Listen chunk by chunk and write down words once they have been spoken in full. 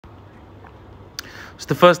So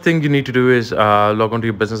the first thing you need to do is log onto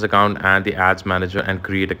your business account and the ads manager and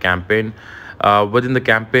create a campaign. Within the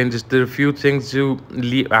campaign, just there are a few things you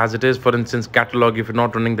leave as it is. For instance, catalog. If you're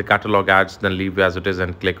not running the catalog ads, then leave as it is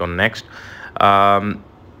and click on next. Um,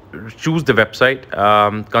 Choose the website,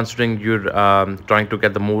 considering you're trying to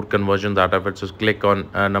get the more conversions out of it, so click on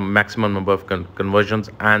a maximum number of conversions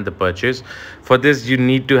and the purchase. For this you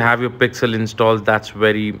need to have your pixel installed. That's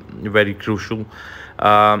very crucial.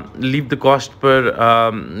 Leave the cost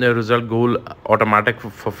per result goal automatic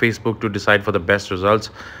for Facebook to decide for the best results.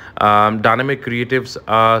 Dynamic creatives,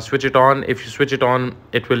 switch it on. If you switch it on,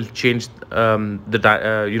 it will change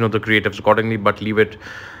the creatives accordingly, but leave it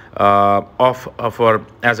off for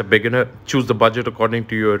as a beginner. Choose the budget according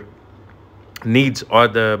to your needs or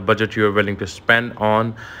the budget you're willing to spend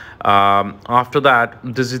on. After that,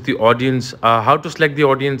 this is the audience, how to select the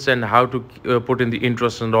audience and how to put in the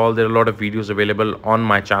interest and all. There are a lot of videos available on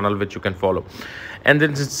my channel which you can follow, and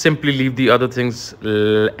then just simply leave the other things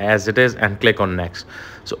as it is and click on next.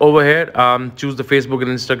 So over here, choose the Facebook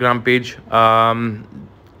and Instagram page.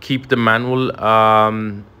 Keep the manual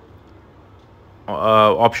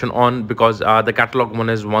option on, because the catalog one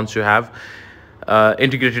is once you have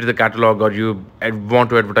integrated the catalog or you want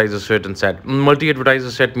to advertise a certain set.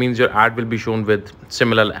 Multi-advertiser set means your ad will be shown with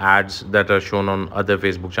similar ads that are shown on other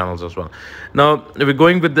Facebook channels as well. Now we're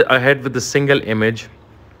going with ahead with the single image.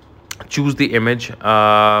 Choose the image,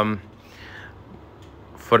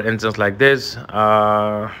 for instance like this.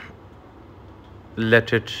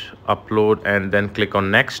 Let it upload and then click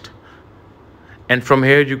on next. And from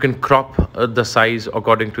here you can crop the size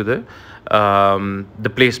according to the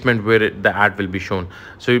placement where the ad will be shown.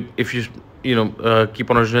 So if you keep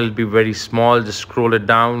on original, it'll be very small. Just scroll it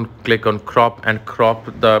down, click on crop, and crop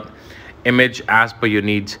the image as per your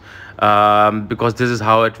needs, because this is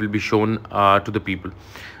how it will be shown to the people.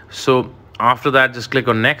 So after that, just click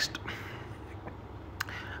on next.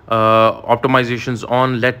 Optimizations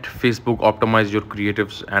on. Let Facebook optimize your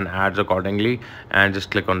creatives and ads accordingly, and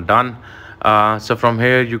just click on done. So from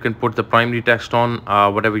here you can put the primary text on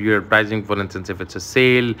whatever you're advertising. For instance, if it's a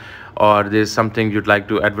sale or there's something you'd like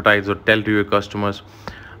to advertise or tell to your customers,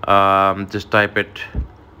 just type it,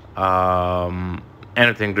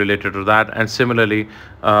 anything related to that. And similarly,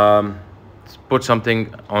 put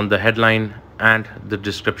something on the headline and the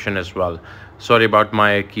description as well. Sorry about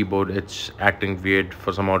my keyboard, it's acting weird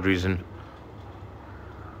for some odd reason.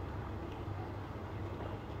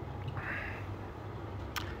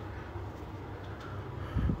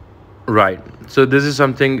 Right, so this is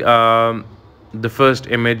something, the first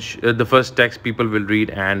image, the first text people will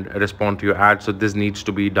read and respond to your ad. So this needs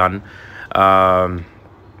to be done,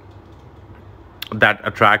 that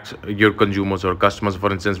attracts your consumers or customers.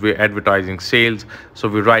 For instance, we're advertising sales, so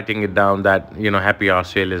we're writing it down that happy hour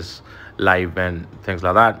sale is live and things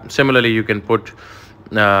like that. Similarly, you can put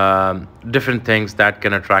different things that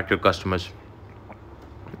can attract your customers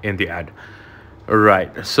in the ad.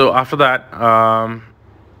 Right, so after that,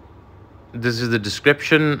 this is the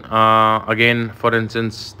description. Again, for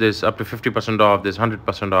instance, there's up to 50% off, there's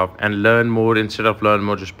 100% off, and learn more. Instead of learn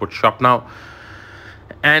more, just put shop now.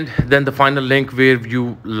 And then the final link where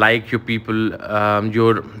you like your people,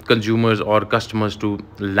 your consumers or customers to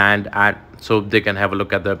land at, so they can have a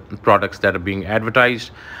look at the products that are being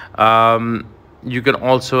advertised. You can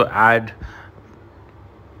also add,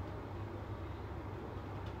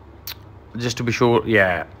 just to be sure,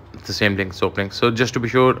 yeah, it's the same links opening. So just to be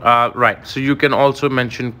sure, right, so you can also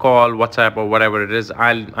mention call, WhatsApp, or whatever it is.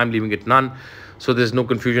 I'm leaving it none, so there's no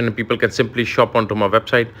confusion and people can simply shop onto my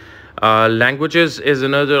website. Languages is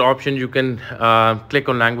another option. You can click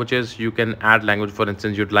on languages. You can add language. For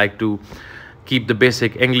instance, you'd like to keep the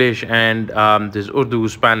basic English, and there's Urdu,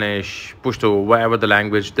 Spanish, Pashto, whatever the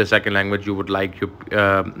language, the second language you would like your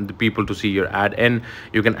the people to see your ad in.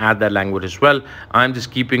 You can add that language as well. I'm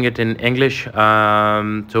just keeping it in English,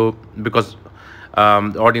 so because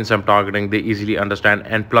the audience I'm targeting, they easily understand,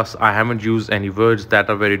 and plus I haven't used any words that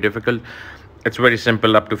are very difficult. It's very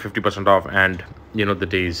simple, up to 50% off, and the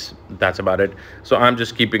days, that's about it. So I'm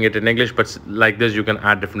just keeping it in English, but like this you can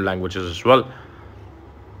add different languages as well.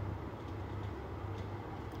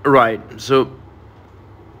 Right, so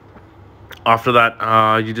after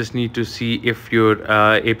that, you just need to see if your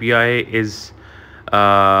API is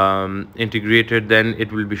integrated. Then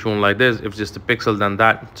it will be shown like this. If it's just a pixel, then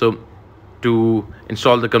that. So to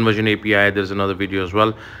install the conversion API, there's another video as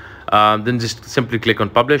well. Then just simply click on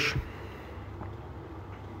publish.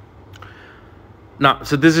 Now,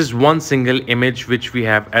 so this is one single image which we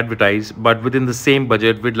have advertised, but within the same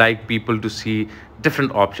budget, we'd like people to see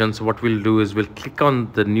different options. So what we'll do is we'll click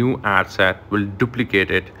on the new ad set, we'll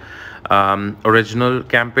duplicate it, original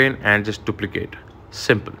campaign, and just duplicate.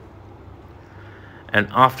 Simple. And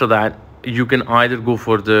after that, you can either go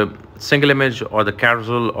for the single image or the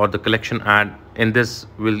carousel or the collection ad. In this,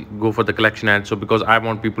 we'll go for the collection ad. So because I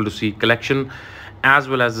want people to see collection as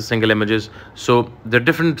well as the single images, so there are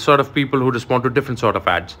different sort of people who respond to different sort of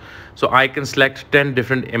ads. So I can select 10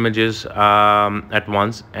 different images at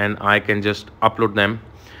once, and I can just upload them,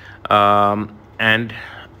 and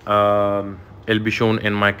it'll be shown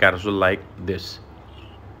in my carousel like this.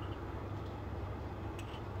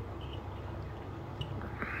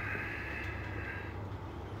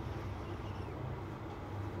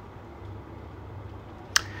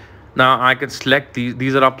 Now I can select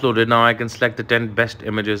these are uploaded. Now I can select the 10 best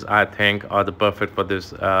images I think are the perfect for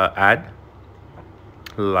this ad,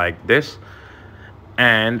 like this,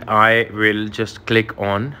 and I will just click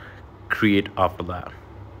on create after that.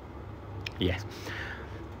 Yes.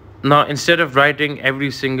 Now instead of writing every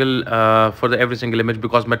single every single image,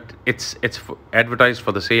 because it's advertised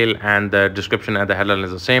for the sale and the description and the headline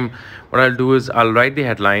is the same, what I'll do is I'll write the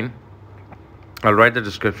headline, I'll write the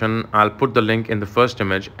description, I'll put the link in the first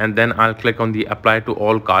image, and then I'll click on the apply to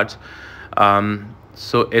all cards.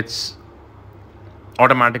 So it's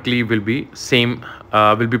automatically will be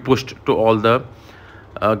pushed to all the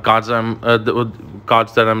cards the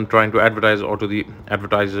cards that I'm trying to advertise, or to the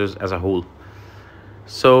advertisers as a whole.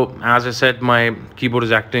 So as I said, my keyboard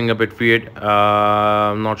is acting a bit weird.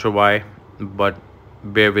 I'm not sure why, but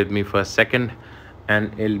bear with me for a second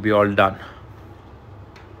and it'll be all done.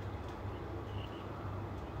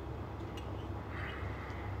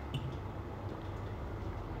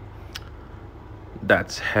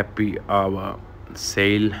 That's happy hour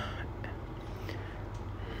sale,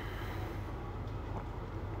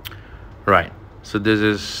 right? So this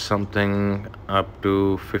is something up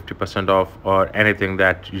to 50% off, or anything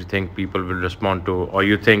that you think people will respond to, or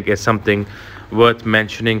you think is something worth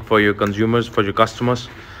mentioning for your consumers, for your customers.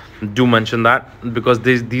 Do mention that, because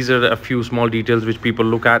these are a few small details which people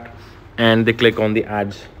look at and they click on the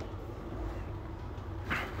ads.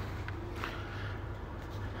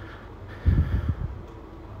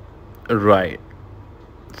 Right.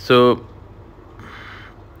 So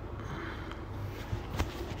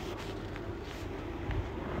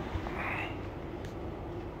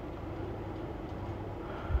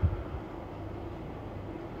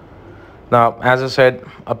now, as I said,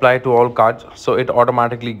 apply to all cards, so it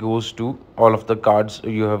automatically goes to all of the cards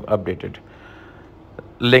you have updated.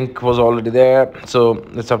 Link was already there, so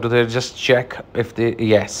it's up to there. Just check if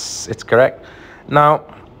yes, it's correct. Now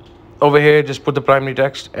over here, just put the primary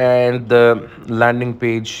text, and the landing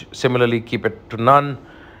page, similarly keep it to none,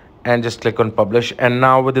 and just click on publish. And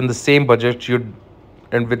now within the same budget,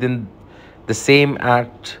 within the same ad,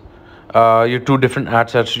 your two different ad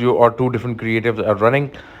sets, or two different creatives are running,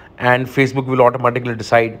 and Facebook will automatically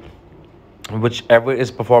decide whichever is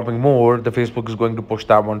performing more. The Facebook is going to push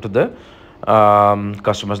that one to the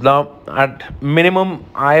customers. Now at minimum,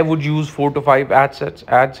 I would use 4 to 5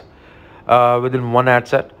 ads within one ad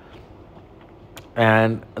set.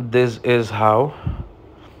 And this is how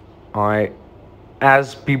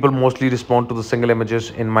as people mostly respond to the single images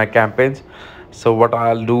in my campaigns, so what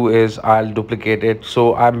I'll do is I'll duplicate it.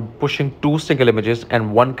 So I'm pushing 2 single images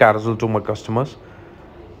and 1 carousel to my customers,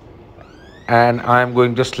 and I'm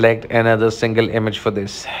going to select another single image for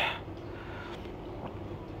this.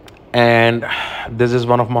 And this is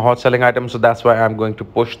one of my hot selling items, so that's why I'm going to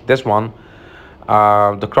push this one,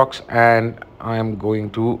 the Crocs, and I'm going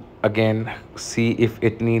to again see if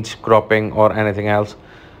it needs cropping or anything else.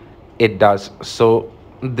 It does. So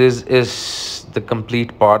this is the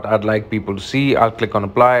complete part I'd like people to see. I'll click on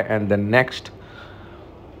apply and then next,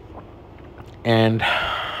 and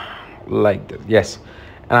like this. Yes,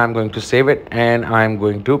 and I'm going to save it, and I'm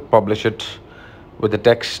going to publish it with the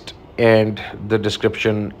text and the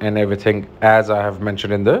description and everything as I have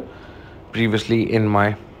mentioned in the previously in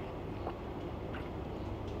my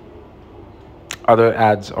other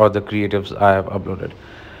ads or the creatives I have uploaded.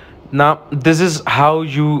 Now this is how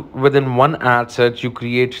you, within one ad set, you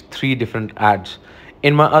create 3 different ads.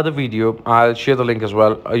 In my other video, I'll share the link as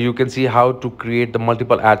well. You can see how to create the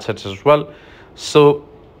multiple ad sets as well. So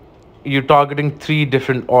you're targeting 3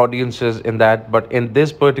 different audiences in that, but in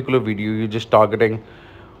this particular video, you're just targeting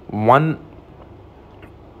one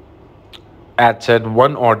ad set,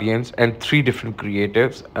 one audience, and 3 different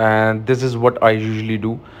creatives. And this is what I usually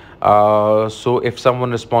do. So if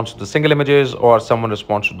someone responds to the single images, or someone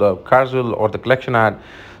responds to the casual or the collection ad,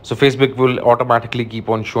 so Facebook will automatically keep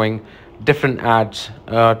on showing different ads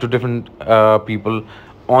to different people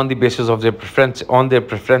on the basis of their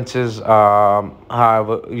preferences.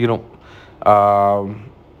 However,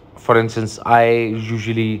 for instance, I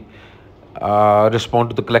usually respond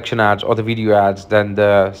to the collection ads or the video ads than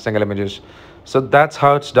the single images. So that's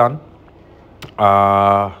how it's done.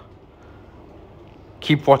 uh,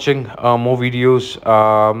 Keep watching more videos.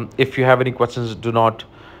 If you have any questions, do not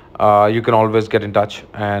you can always get in touch,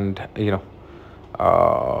 and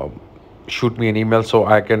uh, shoot me an email so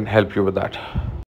I can help you with that.